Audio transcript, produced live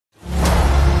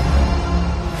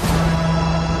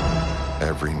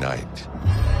Every night,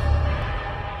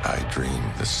 I dream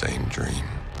the same dream.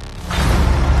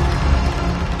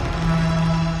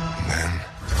 And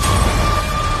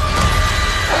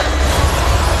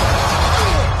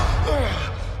then...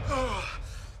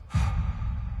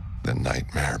 the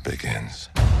nightmare begins.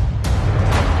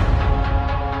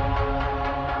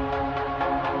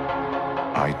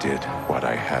 I did what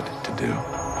I had to do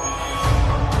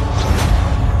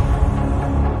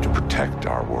to protect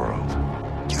our world.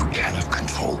 You cannot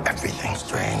control everything,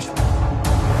 Strange.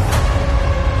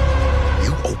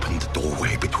 You opened the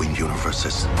doorway between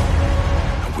universes,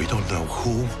 and we don't know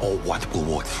who or what will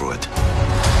walk through it.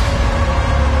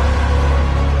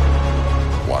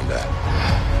 Wanda,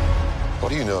 what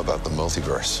do you know about the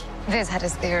multiverse? Viz had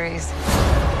his theories.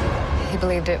 He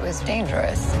believed it was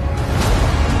dangerous.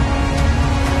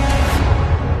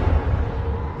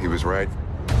 He was right.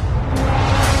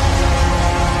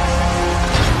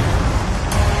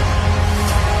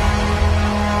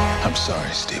 I'm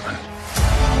sorry, Stephen.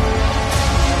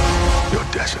 Your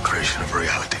desecration of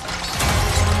reality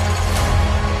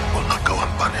will not go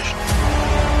unpunished.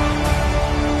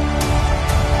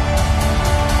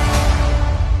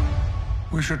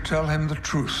 We should tell him the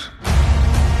truth.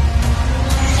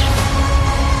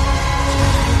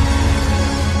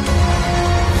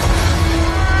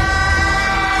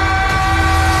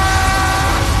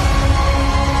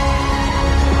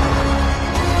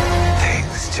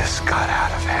 Things just got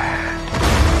out of hand.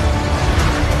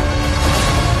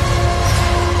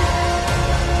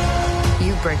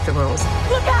 You break the rules.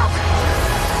 Look out!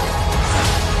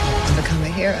 You become a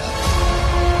hero.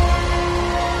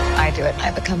 I do it,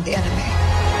 I become the enemy.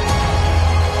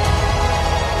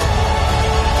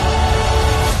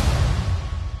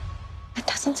 It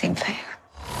doesn't seem fair.